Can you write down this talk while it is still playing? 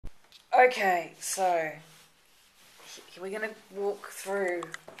Okay, so we're going to walk through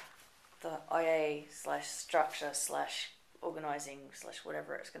the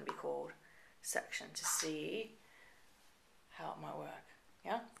IA/structure/organising/whatever it's going to be called section to see how it might work.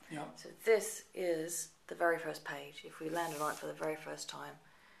 Yeah? Yeah. So this is the very first page. If we land on it for the very first time,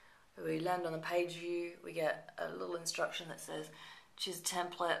 we land on the page view, we get a little instruction that says choose a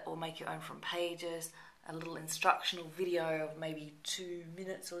template or make your own from pages, a little instructional video of maybe 2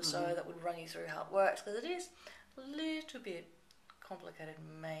 minutes or so that would run you through how it works, because it is a little bit complicated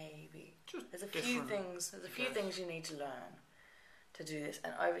maybe. There's a few things you need to learn to do this.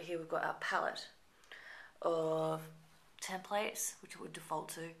 And over here we've got our palette of templates, which it would default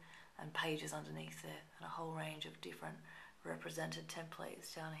to, and pages underneath there, and a whole range of different represented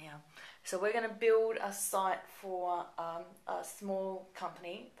templates down here. So we're going to build a site for a small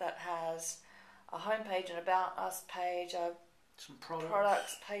company that has a home page, an about us page, some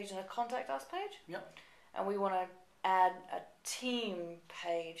products page, and a contact us page. Yep. And we want to add a team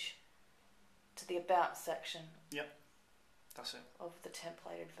page to the about section. Yep. That's it. Of the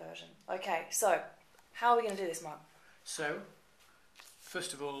templated version. Okay, so how are we going to do this, Mark? So,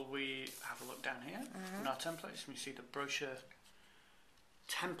 first of all, we have a look down here in our templates, and we see the brochure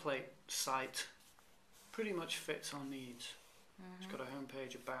template site pretty much fits our needs. It's got a home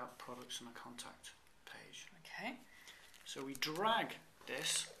page, about, products, and a contact page. Okay. So we drag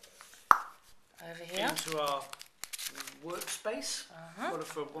this over here into our workspace,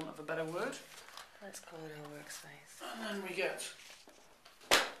 for want of a better word. Let's call it our workspace. And then we get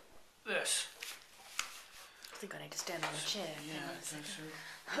this. I think I need to stand on a chair. Yeah, so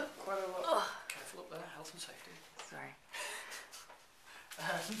quite a lot. Careful up there, health and safety. Sorry.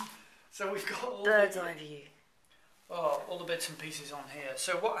 So we've got all bird's eye view. All the bits and pieces on here.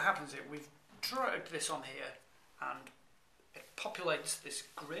 So what happens is we've dragged this on here, and it populates this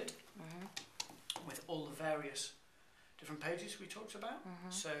grid with all the various different pages we talked about.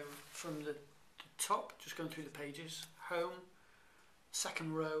 So from the top, just going through the pages, home,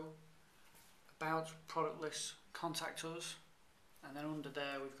 second row, about, product list, contact us, and then under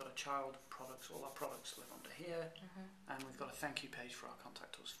there we've got a child products. All our products live under here, and we've got a thank you page for our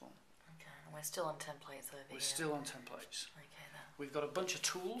contact us form. Okay, and we're still on templates over here. We're still on templates. Okay, then. We've got a bunch of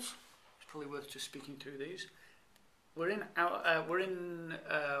tools. It's probably worth just speaking through these. We're in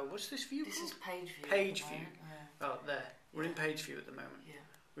what's this view This called? is page view. Page view. Yeah. Oh, there. We're in page view at the moment. Yeah.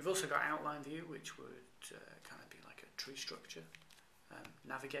 We've also got outline view, which would kind of be like a tree structure,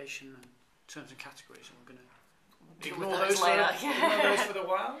 navigation, and terms and categories, and we're going to ignore those for a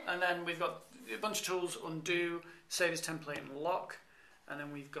while. And then we've got a bunch of tools: undo, save as template, and lock. And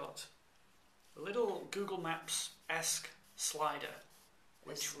then we've got a little Google Maps-esque slider,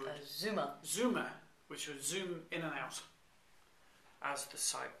 which would zoomer, which would zoom in and out as the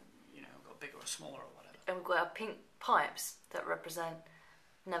site, got bigger or smaller or whatever. And we've got our pink pipes that represent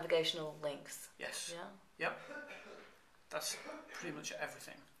navigational links. Yes. Yeah. Yep. That's pretty much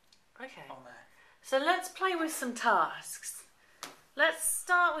everything. Okay. On there. So let's play with some tasks. Let's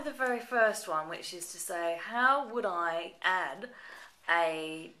start with the very first one, which is to say, how would I add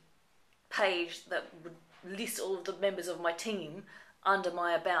a page that would list all of the members of my team under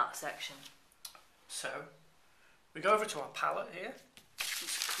my about section? So we go over to our palette here.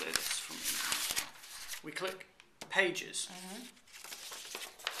 Let's clear this from in. We click pages,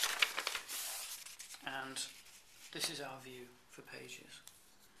 and this is our view for pages.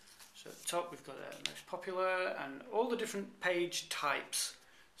 So at the top we've got most popular and all the different page types.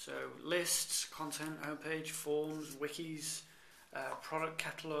 So lists, content, homepage, forms, wikis, product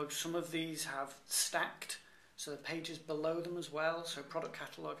catalogues. Some of these have stacked, so the pages below them as well. So product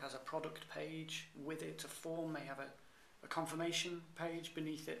catalogue has a product page with it. A form may have a confirmation page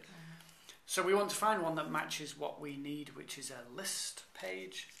beneath it. So we want to find one that matches what we need, which is a list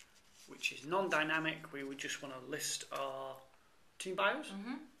page, which is non-dynamic. We would just want to list our team bios.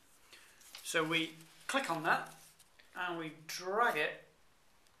 So we click on that and we drag it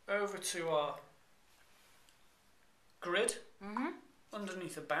over to our grid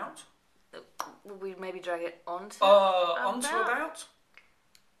underneath about. We maybe drag it onto about.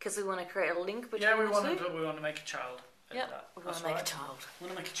 Because we want to create a link between we the want two. to make a child. Yep, we want to make a child. We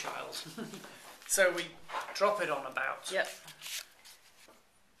want to make a child. So we drop it on about. Yep.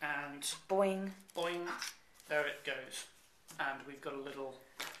 And boing, boing, there it goes. And we've got a little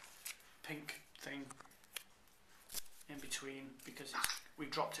pink thing in between because we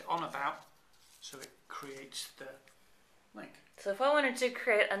dropped it on about, so it creates the link. So if I wanted to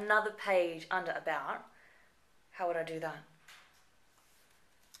create another page under about, how would I do that?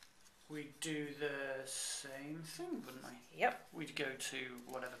 we'd do the same thing, wouldn't we? Yep. We'd go to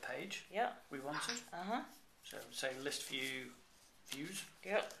whatever page Yep. we wanted. Uh-huh. So say list view views.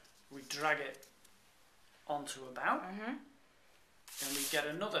 Yep. We drag it onto about, Mm-hmm. and we get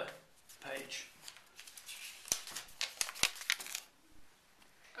another page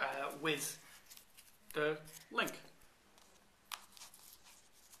with the link.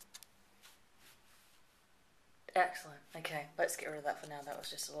 Excellent. Okay, let's get rid of that for now. That was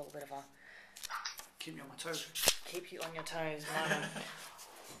just a little bit of a Keep me on my toes. keep you on your toes moment.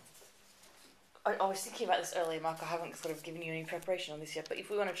 I was thinking about this earlier, Mark. I haven't sort of given you any preparation on this yet, but if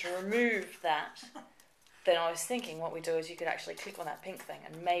we wanted to remove that, then I was thinking what we do is you could actually click on that pink thing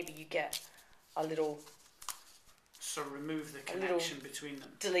and maybe you get a little So remove the connection between them.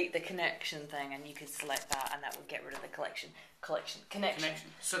 delete the connection thing and you could select that and that would get rid of the connection.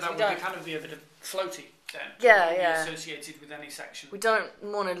 So So that we would don't- kind of be a bit of floaty then. Yeah, It wouldn't be yeah. associated with any section. We don't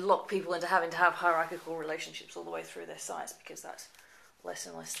want to lock people into having to have hierarchical relationships all the way through their sites because that's less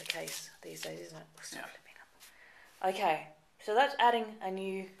and less the case these days, isn't it? Yeah. Okay, so that's adding a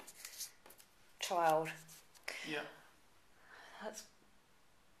new child. Yeah. That's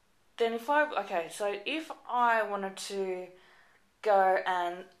then if I wanted to go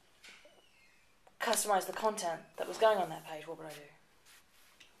and customize the content that was going on that page, what would I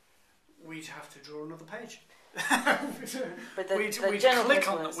do? We'd have to draw another page. But the we'd general click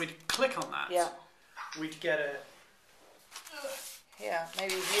on principle that. We'd click on that. Yeah. We'd get a. Yeah,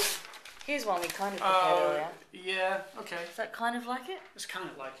 maybe here's one we kind of prepared earlier. Yeah. Okay. Is that kind of like it? It's kind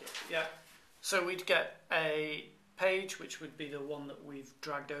of like it. Yeah. So we'd get a page, which would be the one that we've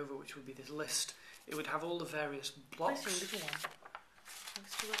dragged over, which would be this list. It would have all the various blocks. Let's do a little one.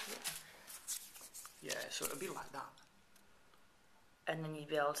 Let's do a little one. Yeah. So it would be like that. And then you'd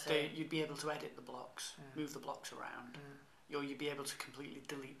be able to. You'd be able to edit the blocks, move the blocks around, or you'd be able to completely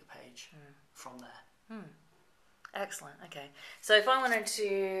delete the page from there. Excellent. Okay. So if I wanted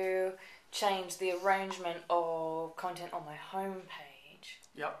to change the arrangement of content on my home page,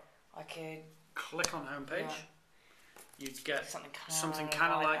 Yep. I could Click on homepage. Yeah. You'd get something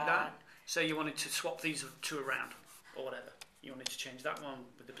kind of like that. So you wanted to swap these two around, or whatever. You wanted to change that one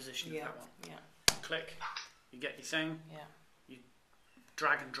with the position Yeah. of that one. Yeah. Click. You get your thing. Yeah.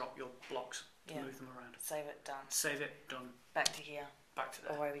 Drag and drop your blocks to Yeah. move them around. Save it. Done. Save it. Done. Back to here. Back to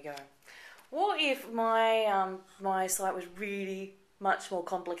there. Away we go. What if my my site was really much more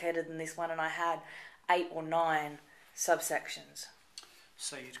complicated than this one, and I had 8 or 9 subsections?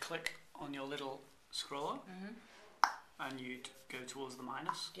 So you'd click on your little scroller, and you'd go towards the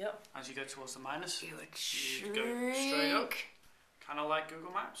minus. Yep. As you go towards the minus, You would you'd go straight up, kind of like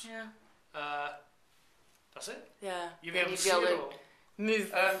Google Maps. Yeah. That's it. Yeah. You'd be able And to see it all.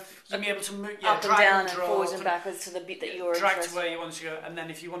 move You'd be able to move, up and drag down and drop forwards and backwards to the bit that you're drag interested to where you want to go, and then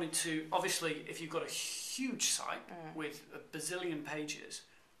if you wanted to, obviously, if you've got a huge site with a bazillion pages,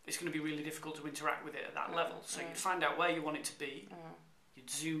 it's going to be really difficult to interact with it at that level. So you'd find out where you want it to be, you'd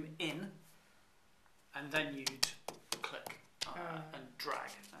zoom in, and then you'd click and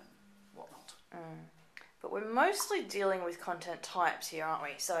drag and whatnot. But we're mostly dealing with content types here, aren't we?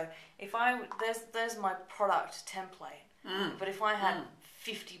 So if there's my product template, but if I had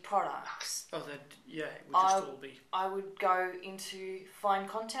 50 products, Oh, yeah, it would just all be I would go into find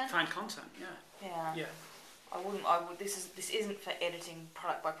content. find content. Yeah, Yeah. yeah. I would. This isn't for editing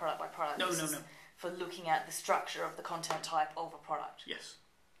product by product by product. No, This no, is no. For looking at the structure of the content type of a product. Yes,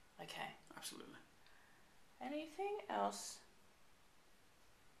 Okay. absolutely. Anything else?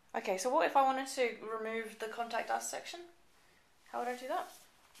 Okay, so what if I wanted to remove the contact us section? How would I do that?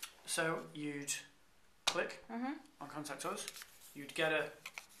 So you'd click on Contact Us, you'd get a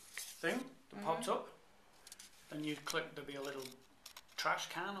thing that popped up, then you'd click, there'd be a little trash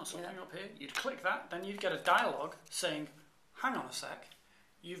can or something up here, you'd click that, then you'd get a dialogue saying, hang on a sec,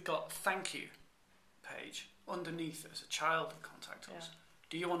 you've got thank you page underneath as a child of Contact Us.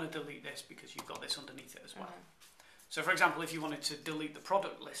 Do you want to delete this because you've got this underneath it as well? So for example, if you wanted to delete the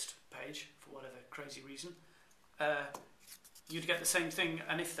product list page for whatever crazy reason, you'd get the same thing,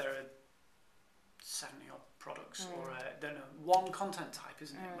 and if there are 70 odd products or then one content type,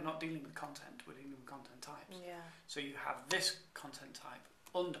 isn't it? We're not dealing with content, we're dealing with content types. Yeah. So you have this content type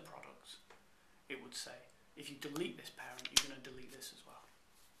under products. It would say, if you delete this parent, you're going to delete this as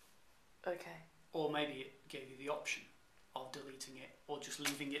well. Okay. Or maybe it gave you the option of deleting it or just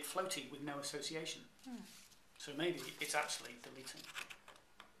leaving it floaty with no association. So maybe it's actually deleting.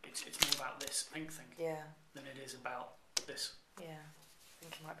 It's more about this pink thing than it is about this. Yeah. I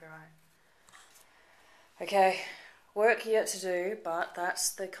think you might be right. Okay. Work yet to do, but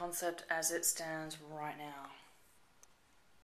that's the concept as it stands right now.